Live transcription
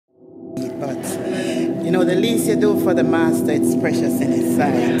You know, the least you do for the Master, it's precious in His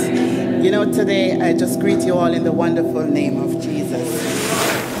sight. You know, today I just greet you all in the wonderful name of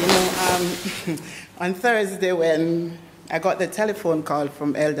Jesus. You know, on Thursday when I got the telephone call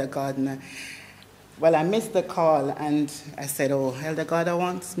from Elder Gardner, well, I missed the call and I said, oh, Elder Gardner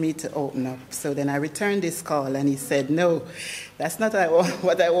wants me to open up. So then I returned this call and he said, no, that's not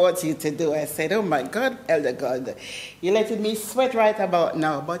what I want you to do. I said, oh my God, Elder Gardner, you're letting me sweat right about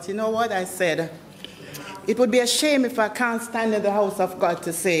now. But you know what? I said, it would be a shame if I can't stand in the house of God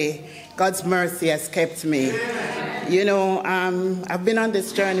to say, God's mercy has kept me. You know, I've been on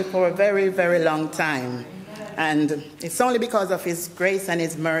this journey for a very, very long time. And it's only because of His grace and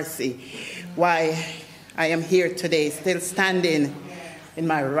His mercy why I am here today, still standing in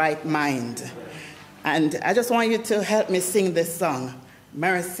my right mind. And I just want you to help me sing this song,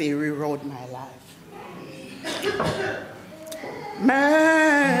 Mercy Rewrote My Life.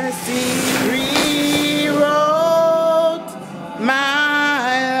 Mercy rewrote my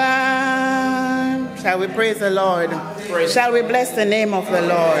life. Shall we praise the Lord? Shall we bless the name of the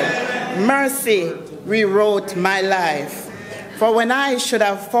Lord? Mercy rewrote my life. For when I should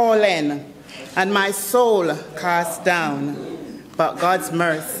have fallen and my soul cast down, but God's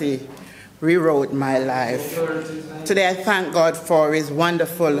mercy rewrote my life. Today I thank God for His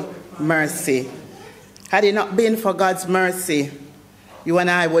wonderful mercy. Had it not been for God's mercy, you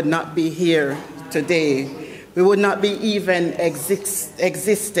and I would not be here today. We would not be even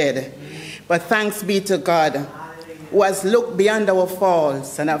existed. But thanks be to God, who has looked beyond our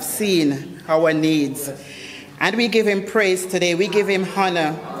faults and have seen our needs. And we give Him praise today. We give Him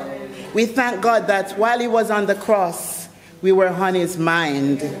honor. We thank God that while He was on the cross, we were on His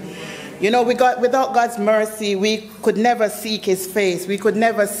mind. You know, without God's mercy, we could never seek His face. We could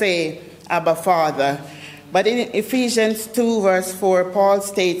never say, Abba, Father. But in Ephesians 2, verse 4, Paul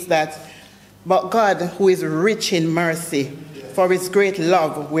states that, but God, who is rich in mercy, for His great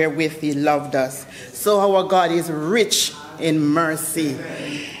love wherewith He loved us. So our God is rich in mercy.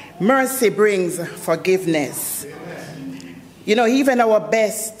 Mercy brings forgiveness. You know, even our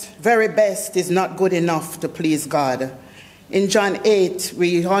best, very best, is not good enough to please God. In John 8,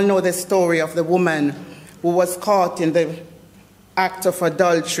 we all know the story of the woman who was caught in the act of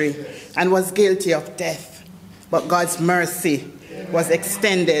adultery and was guilty of death. But God's mercy was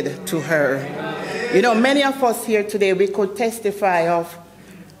extended to her. You know, many of us here today, we could testify of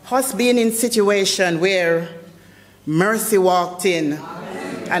us being in a situation where mercy walked in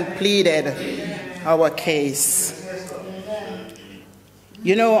and pleaded our case.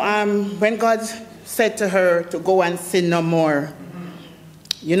 You know, when God said to her to go and sin no more,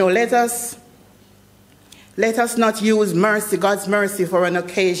 you know, let us not use mercy, God's mercy, for an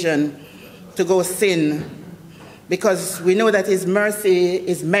occasion to go sin, because we know that His mercy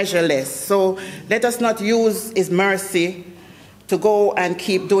is measureless. So let us not use His mercy to go and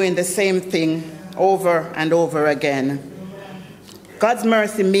keep doing the same thing over and over again. God's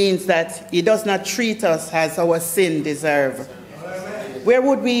mercy means that He does not treat us as our sin deserves. Where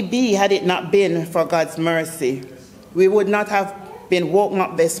would we be had it not been for God's mercy? We would not have been woken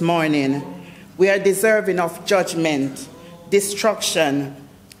up this morning. We are deserving of judgment, destruction,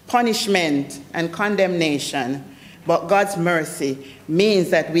 punishment, and condemnation. But God's mercy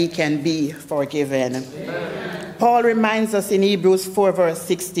means that we can be forgiven. Amen. Paul reminds us in Hebrews 4, verse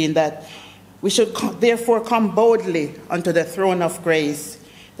 16, that we should therefore come boldly unto the throne of grace,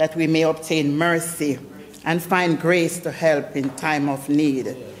 that we may obtain mercy and find grace to help in time of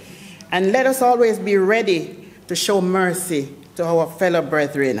need. And let us always be ready to show mercy to our fellow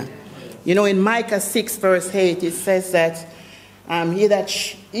brethren. You know, in Micah 6, verse 8, it says that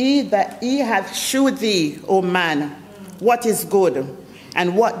he hath shewed thee, O man, what is good,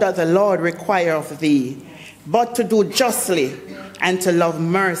 and what doth the Lord require of thee, but to do justly, and to love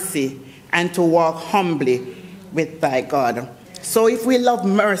mercy, and to walk humbly with thy God. So if we love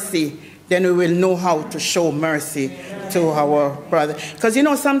mercy, then we will know how to show mercy to our brother. Because, you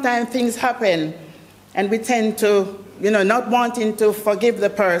know, sometimes things happen and we tend to, you know, not wanting to forgive the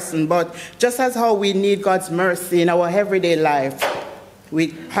person, but just as how we need God's mercy in our everyday life,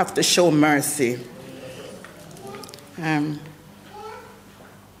 we have to show mercy.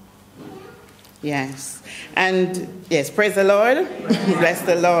 Yes. And, yes, praise the Lord. Bless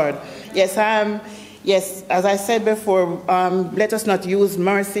the Lord. Yes, yes, as I said before, let us not use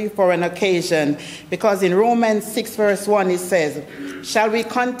mercy for an occasion, because in Romans 6, verse 1, it says, shall we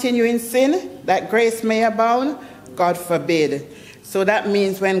continue in sin, that grace may abound? God forbid. So that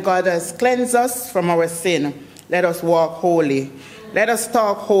means when God has cleansed us from our sin, let us walk holy. Let us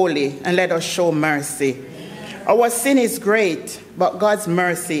talk holy, and let us show mercy. Our sin is great, but God's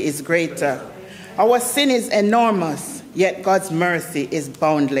mercy is greater. Our sin is enormous, yet God's mercy is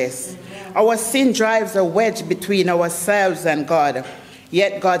boundless. Our sin drives a wedge between ourselves and God,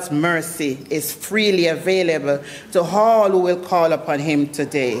 yet God's mercy is freely available to all who will call upon him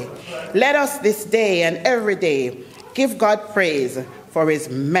today. Let us this day and every day give God praise for his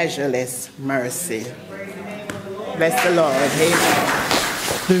measureless mercy. Bless the Lord. Amen.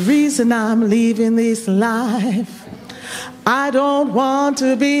 The reason I'm leaving this life, I don't want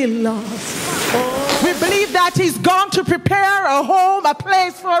to be lost. We believe that he's gone to prepare a home, a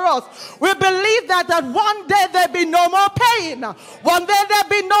place for us. We believe that one day there'll be no more pain. One day there'll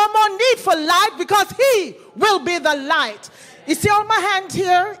be no more need for light because he will be the light. You see on my hand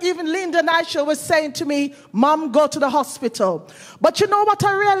here, even Linda and Aisha was saying to me, Mom, go to the hospital. But you know what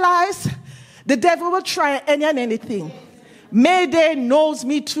I realized? The devil will try any and anything. Mayday knows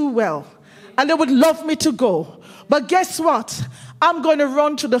me too well, and they would love me to go. But guess what? I'm going to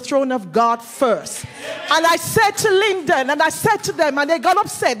run to the throne of God first. And I said to Lyndon, and I said to them, and they got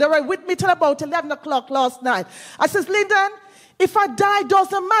upset. They were with me till about 11 o'clock last night. I said, Lyndon, if I die, it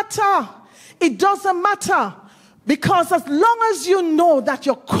doesn't matter. It doesn't matter. Because as long as you know that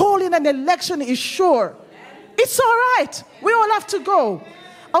your calling and election is sure, it's all right. We all have to go.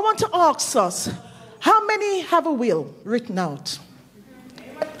 I want to ask us, how many have a will written out?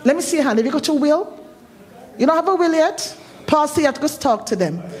 Let me see your hand. Have you got a will? You don't have a will yet? Pastor, you have to go talk to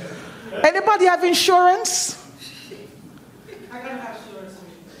them. Anybody have insurance? I don't have insurance.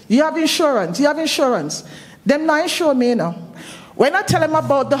 You have insurance. You have insurance. Them not insure me now. When I tell them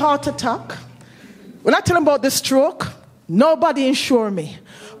about the heart attack, when I tell them about the stroke, nobody insure me.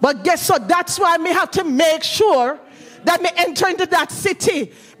 But guess what? That's why I have to make sure that me enter into that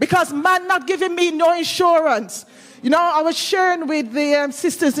city, because man not giving me no insurance. You know, I was sharing with the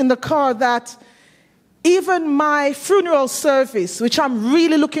sisters in the car that even my funeral service, which I'm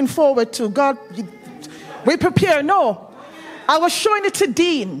really looking forward to, God, we prepare. No, I was showing it to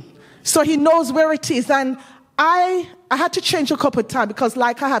Dean, so he knows where it is. And I had to change a couple of times because,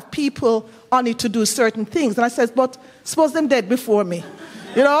 like, I have people on it to do certain things. And I said, but suppose them dead before me,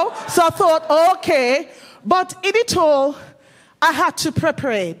 you know? So I thought, okay. But in it all, I had to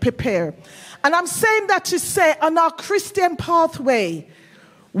prepare. And I'm saying that to say, on our Christian pathway,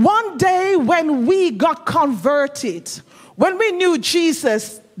 one day when we got converted, when we knew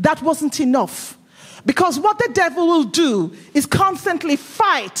Jesus, that wasn't enough. Because what the devil will do is constantly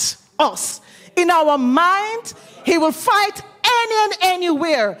fight us. In our mind, he will fight any and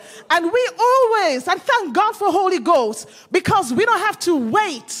anywhere. And we always, and thank God for Holy Ghost, because we don't have to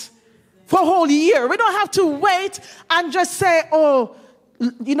wait for a whole year. We don't have to wait and just say, oh,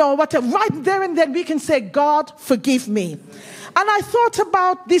 you know what, right there and then we can say, God, forgive me. And I thought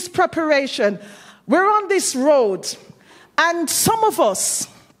about this preparation. We're on this road, and some of us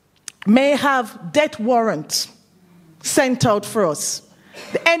may have death warrant sent out for us.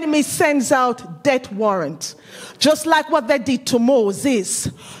 The enemy sends out death warrant, just like what they did to Moses.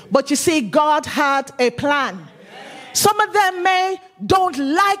 But you see, God had a plan. Some of them don't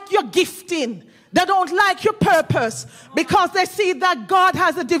like your gifting. They don't like your purpose because they see that God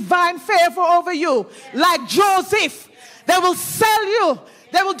has a divine favor over you. Like Joseph, they will sell you.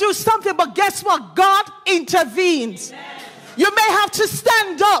 They will do something, but guess what? God intervenes. You may have to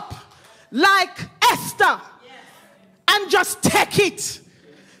stand up like Esther and just take it.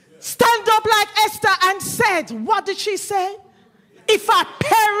 Stand up like Esther and said, what did she say? If I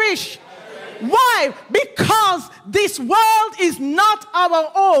perish. Why? Because this world is not our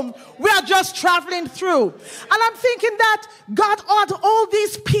home. We are just traveling through. And I'm thinking that God had all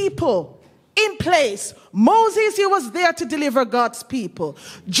these people in place. Moses, he was there to deliver God's people.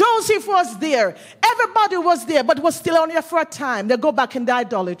 Joseph was there. Everybody was there, but was still only there for a time. They go back into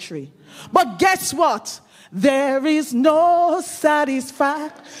idolatry. But guess what? There is no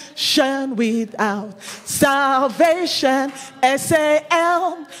satisfaction without salvation.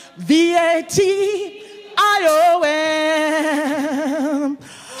 SALVATION.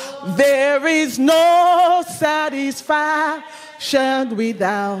 There is no satisfaction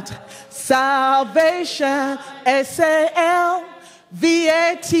without salvation. SALVAT.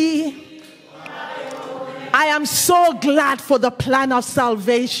 I am so glad for the plan of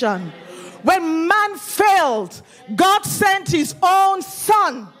salvation. When man failed, God sent his own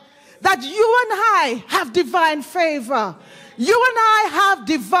son, that you and I have divine favor. You and I have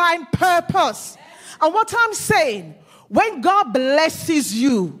divine purpose. And what I'm saying, when God blesses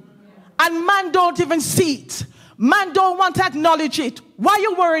you and man don't even see it, man don't want to acknowledge it, why are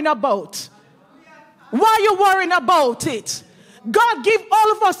you worrying about? Why are you worrying about it? God give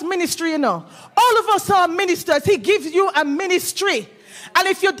all of us ministry, you know. All of us are ministers. He gives you a ministry.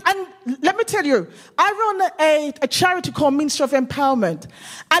 And let me tell you, I run a charity called Ministry of Empowerment.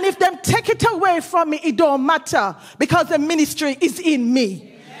 And if them take it away from me, it don't matter because the ministry is in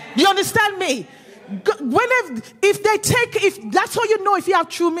me. Do you understand me? If that's how you know if you have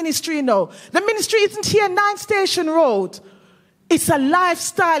true ministry, you know. The ministry isn't here 9 Station Road. It's a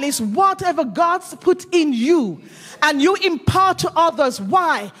lifestyle. It's whatever God's put in you. And you impart to others.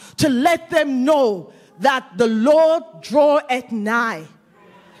 Why? To let them know that the Lord draweth nigh.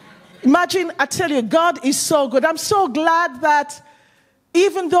 Imagine, I tell you, God is so good. I'm so glad that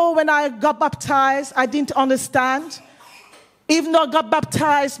even though when I got baptized, I didn't understand. Even though I got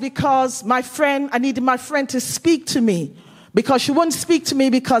baptized because I needed my friend to speak to me. Because she wouldn't speak to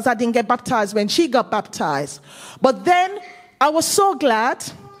me because I didn't get baptized when she got baptized. But then I was so glad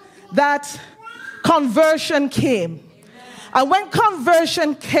that conversion came. And when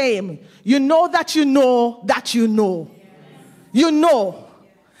conversion came, you know that you know that you know. You know.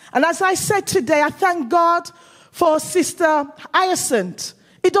 And as I said today, I thank God for Sister Hyacinth.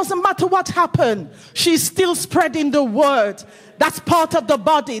 It doesn't matter what happened. She's still spreading the word. That's part of the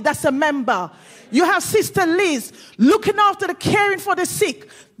body. That's a member. You have Sister Liz looking after the caring for the sick.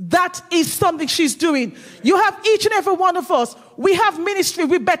 That is something she's doing. You have each and every one of us. We have ministry.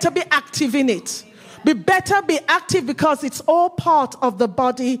 We better be active in it. We better be active because it's all part of the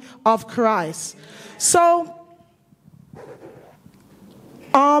body of Christ. So,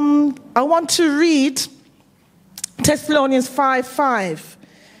 I want to read Thessalonians 5:5.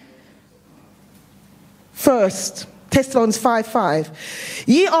 First, Thessalonians 5:5.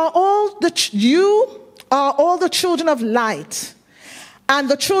 You are all the children of light and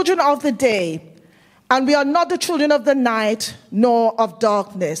the children of the day, and we are not the children of the night nor of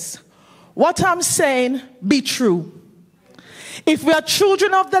darkness. What I'm saying, be true. If we are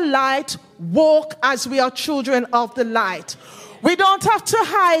children of the light, walk as we are children of the light. We don't have to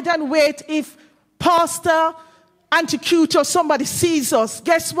hide and wait if Pastor Anticut or somebody sees us.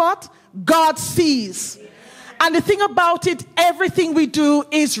 Guess what? God sees. And the thing about it, everything we do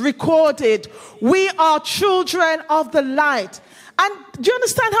is recorded. We are children of the light. And do you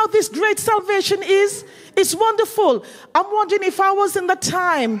understand how this great salvation is? It's wonderful. I'm wondering if I was in the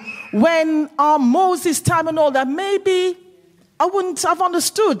time when Moses' time and all that, maybe I wouldn't have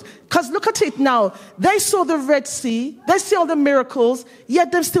understood. Because look at it now. They saw the Red Sea. They see all the miracles.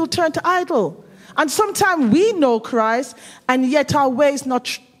 Yet they still turn to idol. And sometimes we know Christ. And yet our way is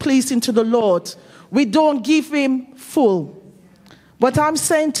not pleasing to the Lord. We don't give him full. But I'm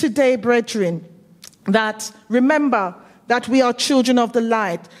saying today, brethren, that remember that we are children of the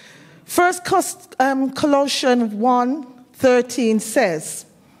light. First Colossians 1:13 says,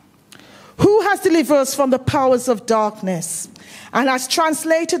 who has delivered us from the powers of darkness and has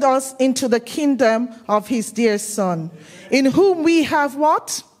translated us into the kingdom of his dear Son, in whom we have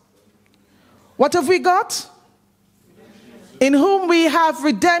what? What have we got? In whom we have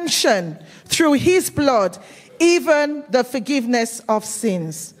redemption through his blood, even the forgiveness of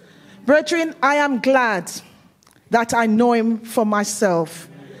sins. Brethren, I am glad that I know him for myself.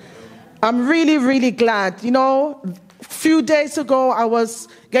 I'm really, really glad. You know, a few days ago, I was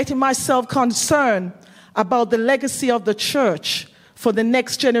getting myself concerned about the legacy of the church for the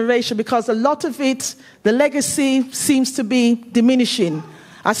next generation, because a lot of it, the legacy seems to be diminishing.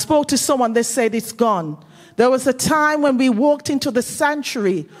 I spoke to someone, they said it's gone. There was a time when we walked into the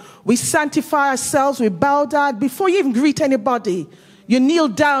sanctuary, we sanctify ourselves, we bow down. Before you even greet anybody, you kneel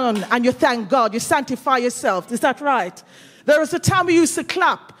down and you thank God, you sanctify yourself. Is that right? There was a time we used to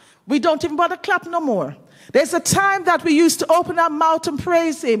clap. We don't even bother clap no more. There's a time that we used to open our mouth and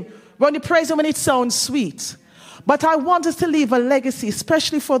praise him. When you praise him when it sounds sweet. But I want us to leave a legacy,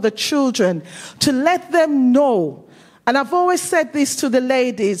 especially for the children, to let them know. And I've always said this to the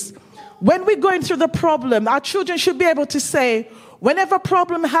ladies. When we're going through the problem, our children should be able to say, whenever a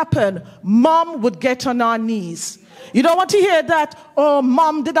problem happened, mom would get on our knees. You don't want to hear that, oh,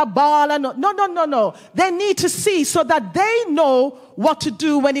 mom did a ball. And no. They need to see so that they know what to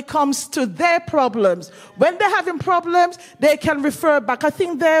do when it comes to their problems. When they're having problems, they can refer back. I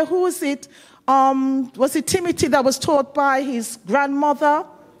think there, who is it? Was it Timothy that was taught by his grandmother?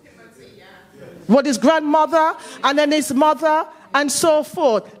 What his grandmother, and then his mother, and so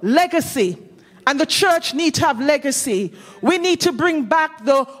forth. Legacy. And the church needs to have legacy. We need to bring back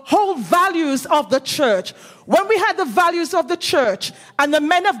the whole values of the church. When we had the values of the church and the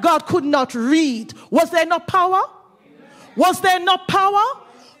men of God could not read, was there not power? Was there not power?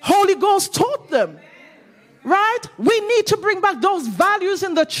 Holy Ghost taught them. Right? We need to bring back those values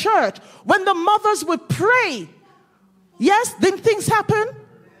in the church. When the mothers would pray, yes, then things happen.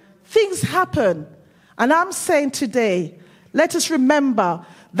 Things happen. And I'm saying today, let us remember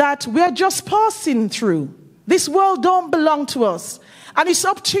that we are just passing through. This world don't belong to us. And it's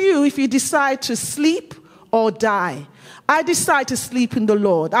up to you if you decide to sleep or die. I decide to sleep in the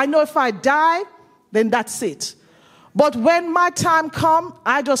Lord. I know if I die, then that's it. But when my time comes,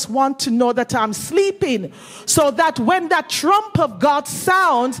 I just want to know that I'm sleeping, so that when that trump of God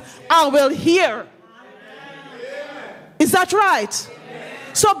sounds, I will hear. Is that right?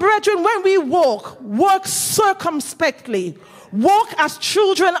 So, brethren, when we walk circumspectly. Walk as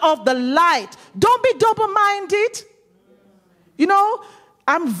children of the light. Don't be double-minded. You know,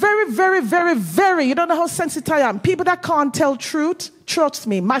 I'm very, you don't know how sensitive I am. People that can't tell truth, trust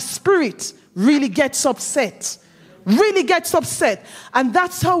me, my spirit really gets upset. Really gets upset. And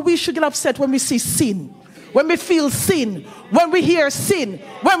that's how we should get upset when we see sin. When we feel sin. When we hear sin.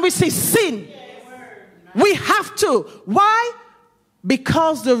 When we see sin. We have to. Why?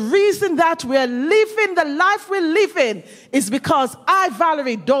 Because the reason that we're living the life we're living is because I,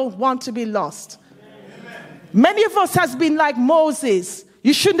 Valerie, don't want to be lost. Many of us has been like Moses.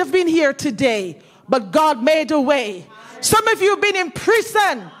 You shouldn't have been here today, but God made a way. Some of you have been in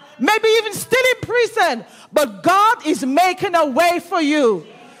prison, maybe even still in prison, but God is making a way for you.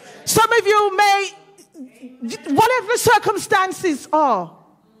 Some of you may, whatever circumstances are,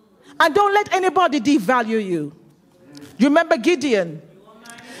 and don't let anybody devalue you. You remember Gideon?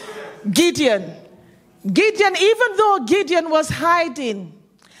 Gideon, even though Gideon was hiding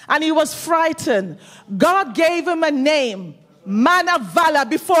and he was frightened, God gave him a name, man of valor,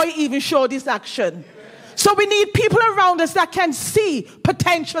 before he even showed his action. So we need people around us that can see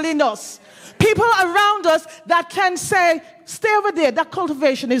potential in us. People around us that can say, stay over there, that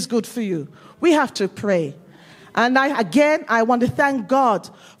cultivation is good for you. We have to pray. And I want to thank God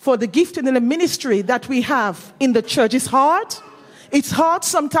for the gifting and the ministry that we have in the church. It's hard. It's hard.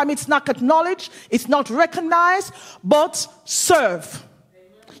 Sometimes it's not acknowledged. It's not recognized. But serve.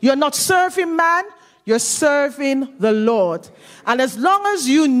 You're not serving man. You're serving the Lord. And as long as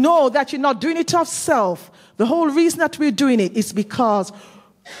you know that you're not doing it of self, the whole reason that we're doing it is because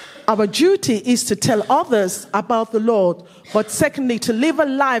our duty is to tell others about the Lord, but secondly, to live a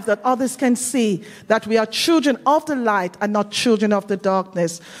life that others can see that we are children of the light and not children of the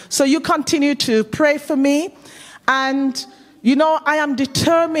darkness. So you continue to pray for me. And, you know, I am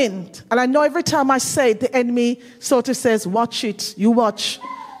determined. And I know every time I say it, the enemy sort of says, watch it, you watch.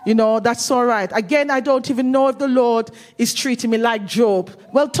 You know, that's all right. Again, I don't even know if the Lord is treating me like Job.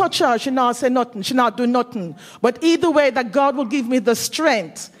 Well, touch her, she not say nothing, she not do nothing. But either way, that God will give me the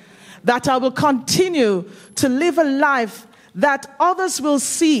strength that I will continue to live a life that others will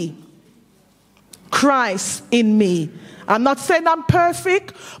see Christ in me. I'm not saying I'm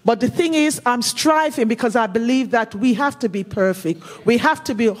perfect, but the thing is, I'm striving because I believe that we have to be perfect. We have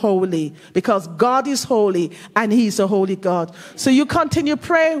to be holy because God is holy and He's a holy God. So you continue to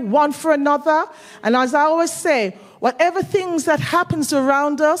pray one for another. And as I always say, whatever things that happens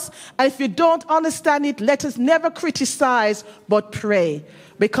around us, and if you don't understand it, let us never criticize, but pray.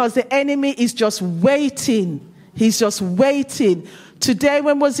 Because the enemy is just waiting. He's just waiting. Today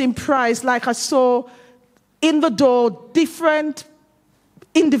when I was in Price, like I saw in the door, different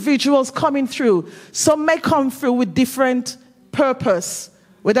individuals coming through. Some may come through with different purpose,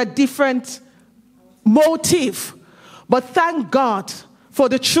 with a different motive. But thank God for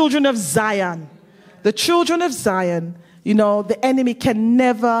the children of Zion. The children of Zion, you know, the enemy can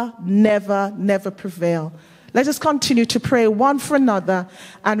never prevail. Let us continue to pray one for another.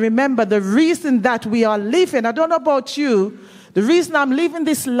 And remember, the reason that we are living, I don't know about you, the reason I'm living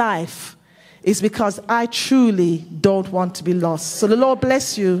this life is because I truly don't want to be lost. So the Lord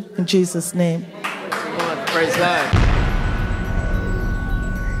bless you in Jesus' name. Praise God.